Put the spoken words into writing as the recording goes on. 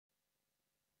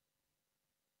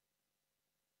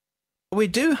We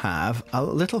do have a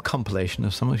little compilation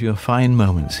of some of your fine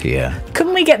moments here.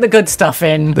 Couldn't we get the good stuff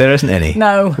in? There isn't any.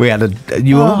 No. We had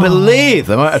you won't believe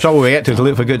the amount of trouble we get to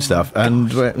look for good stuff, and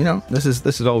this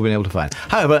is all we've been able to find.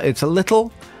 However, it's a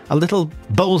little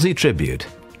Bowlesy tribute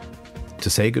to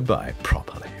say goodbye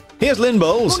properly. Here's Lynn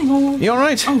Bowles. Morning. You all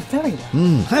right? Oh, very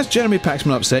well. Has Jeremy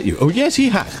Paxman upset you? Oh, yes, he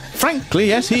has. Frankly,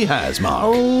 yes, he has, Mark.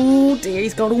 Oh dear,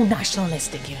 he's got all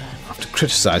nationalistic here. After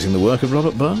criticising the work of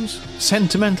Robert Burns,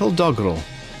 sentimental doggerel.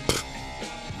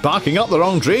 Barking up the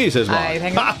wrong tree, says Mark. Aye,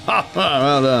 thank you.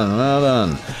 Well done, well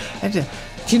done. Do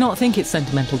you not think it's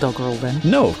sentimental doggerel then?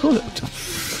 No, of course.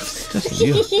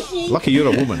 Lucky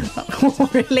you're a woman. Oh,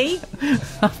 really?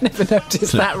 I've never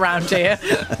noticed that round here. You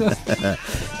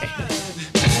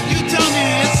tell me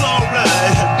it's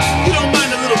alright. You don't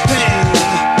mind a little pain.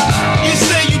 You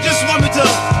say you just want me to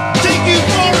take you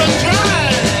for a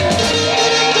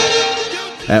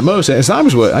drive. Mo says, I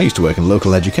used to work in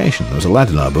local education. There was a lad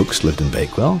in our books, lived in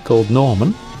Bakewell, called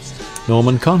Norman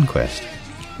Conquest.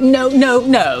 No.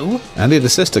 And he had a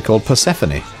sister called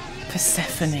Persephone.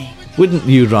 Persephone. Wouldn't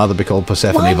you rather be called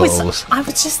Persephone Bowles? I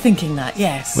was just thinking that,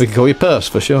 yes. We could call you Purse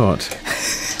for short.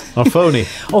 Or Phony.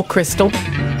 Or Crystal.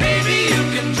 Baby, you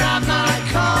can drive my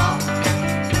car.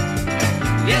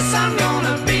 Yes, I'm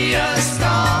gonna be a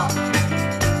star.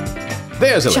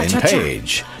 There's Elaine Cha-cha-cha.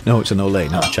 Page. No, it's an Olay,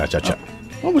 not a cha-cha-cha.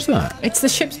 What was that? It's the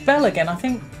ship's bell again, I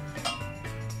think.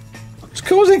 What's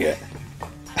causing it?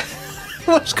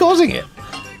 What's causing it?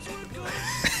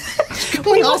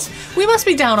 We must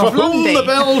be down off For whom Lundy. the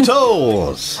bell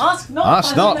tolls. Ask not.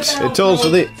 Ask by whom not. the bell It tolls for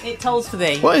thee. It tolls for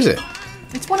thee. What is it?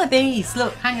 It's one of these.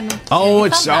 Look, hanging. Oh,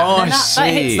 You've it's done that, I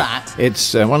and see. That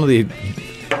hits that. It's one of the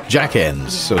jack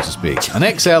ends, so to speak. An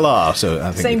XLR, so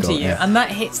I think Same you to call you, it, yeah. and that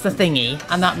hits the thingy,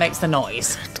 and that makes the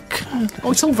noise.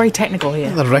 Oh, it's all very technical here.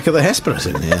 The wreck of the Hesperus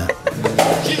in here.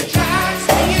 She drives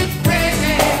me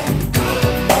crazy.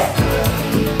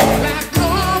 Like no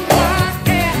one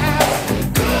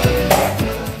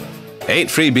else. 8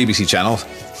 free BBC channels.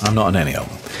 I'm not on any of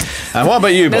them. And what about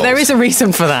you, No, Bob? there is a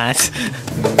reason for that.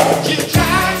 She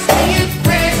drives me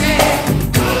crazy.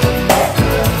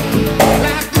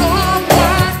 Like no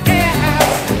one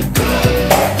else.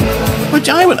 Which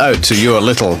I went out to your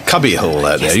little cubby hole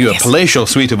out there, your yes. palatial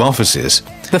suite of offices,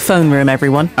 The phone room,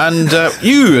 everyone. and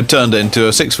you had turned into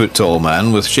a 6-foot-tall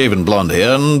man with shaven blonde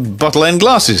hair and bottle-end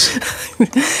glasses.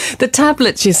 The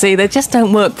tablets, you see, they just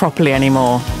don't work properly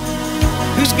anymore.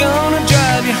 Who's gonna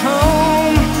drive you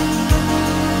home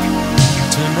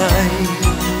tonight?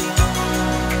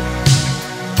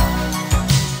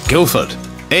 Guildford.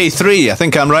 A3, I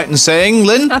think I'm right in saying,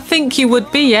 Lynn? I think you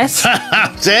would be, yes.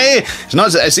 Say,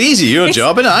 it's easy, your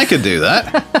job, innit? I could do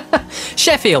that.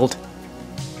 Sheffield.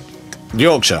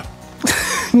 Yorkshire.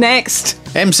 Next.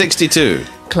 M62.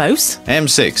 Close.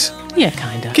 M6. Yeah,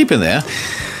 kind of. Keep in there. I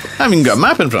haven't even got a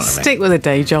map in front of me. Stick with a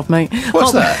day job, mate.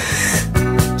 What's Oh, that?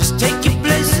 Just take your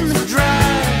place in the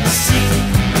driver's seat.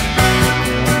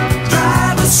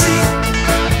 Driver's seat.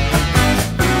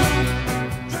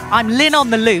 I'm Lynn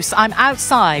on the loose. I'm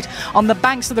outside on the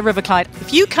banks of the River Clyde.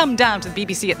 If you come down to the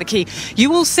BBC at the Quay, you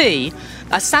will see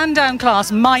a Sandown-class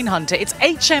minehunter. It's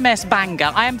HMS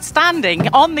Bangor. I am standing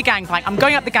on the gangplank. I'm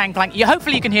going up the gangplank.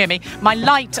 Hopefully you can hear me. My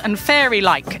light and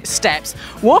fairy-like steps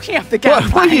walking up the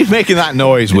gangplank. What are you making that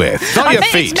noise with? It's not your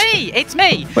feet. It's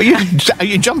me. Are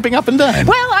you jumping up and down?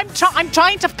 Well, I'm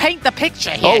trying to paint the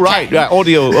picture here. Oh, right, Ken. right.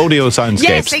 Audio soundscapes.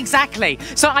 Yes, exactly.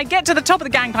 So I get to the top of the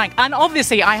gangplank, and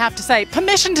obviously I have to say,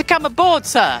 permission to come aboard,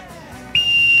 sir.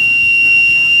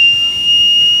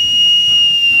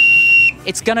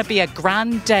 It's going to be a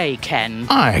grand day, Ken.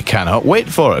 I cannot wait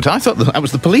for it. I thought that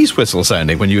was the police whistle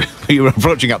sounding when you were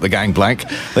approaching up the gangplank.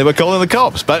 They were calling the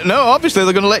cops. But no, obviously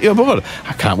they're going to let you aboard.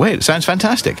 I can't wait. It sounds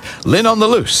fantastic. Lynn on the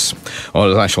loose. Or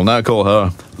as I shall now call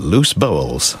her, Loose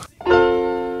Bowles.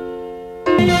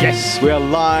 Yes, we are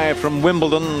live from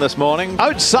Wimbledon this morning.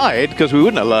 Outside, because we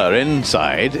wouldn't allow her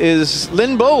inside, is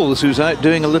Lynn Bowles, who's out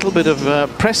doing a little bit of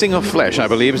pressing of flesh, I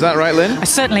believe. Is that right, Lynn? I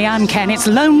certainly am, Ken. It's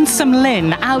Lonesome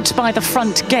Lynn out by the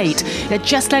front gate. They're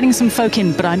just letting some folk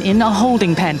in, but I'm in a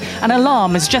holding pen. An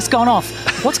alarm has just gone off.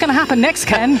 What's going to happen next,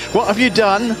 Ken? What have you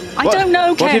done? I don't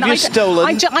know, Ken. What have you stolen?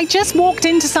 I just walked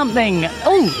into something.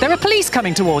 Oh, there are police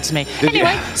coming towards me.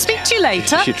 Anyway, speak to you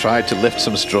later. She tried to lift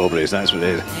some strawberries, that's what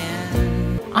it is.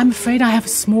 I'm afraid I have a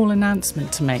small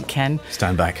announcement to make, Ken.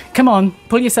 Stand back. Come on,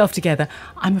 pull yourself together.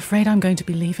 I'm afraid I'm going to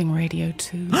be leaving Radio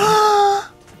 2.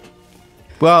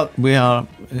 Well, we are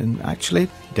actually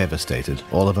devastated,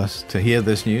 all of us, to hear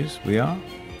this news. We are.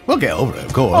 We'll get over it,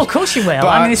 of course. Oh, of course you will. But,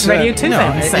 I mean, it's Radio 2 no, for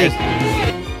heaven's sake.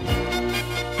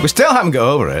 we still haven't got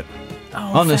over it.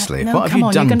 Honestly, no, what have come you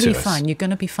on, done you're going to to be us? fine. You're going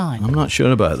to be fine. I'm not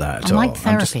sure about that at I all. like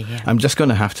therapy, yeah. I'm just going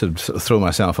to have to sort of throw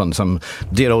myself on some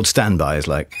dear old standbys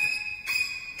like...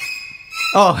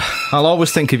 Oh, I'll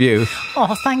always think of you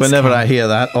Oh, thanks. whenever Ken. I hear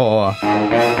that. Or...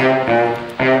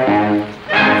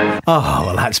 Oh,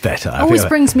 well, that's better. I Always feel-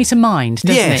 brings me to mind,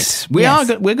 doesn't Yes, it? we are.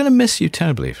 We're going to miss you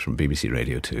terribly from BBC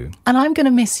Radio 2. And I'm going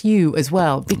to miss you as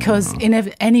well, because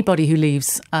anybody who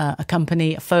leaves a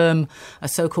company, a firm, a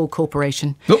so-called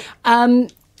corporation,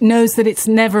 knows that it's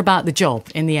never about the job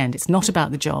in the end. It's not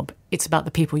about the job. It's about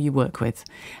the people you work with.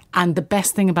 And the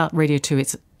best thing about Radio 2,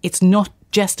 it's not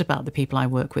just about the people I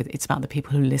work with. It's about the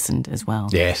people who listened as well.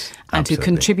 Yes, And absolutely.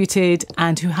 who contributed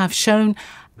and who have shown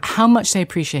how much they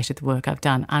appreciated the work I've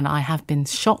done. And I have been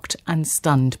shocked and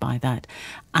stunned by that.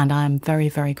 And I am very,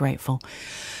 very grateful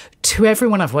to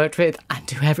everyone I've worked with and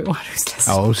to everyone who's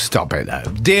listened. Oh, stop it now.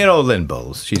 Dear old Lynn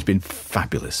Bowles. She's been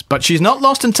fabulous. But she's not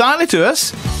lost entirely to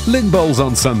us. Lynn Bowles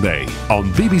on Sunday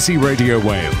on BBC Radio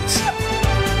Wales.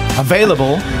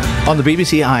 Available on the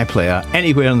BBC iPlayer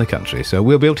anywhere in the country. So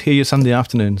we'll be able to hear you Sunday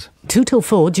afternoons. 2 till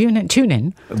 4, tune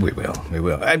in. We will.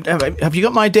 Have you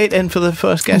got my date in for the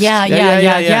first guest?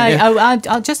 Yeah. Oh,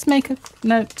 I'll just make a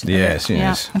note. Yes.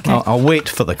 Yeah, okay. I'll wait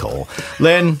for the call.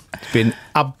 Lynn, it's been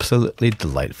absolutely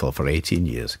delightful for 18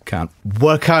 years. Can't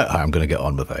work out how I'm going to get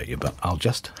on without you, but I'll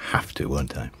just have to,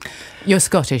 won't I? You're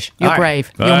Scottish. You're Aye.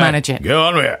 brave. You'll Aye. manage it. Go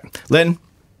on with it. Lynn,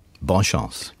 bonne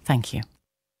chance. Thank you.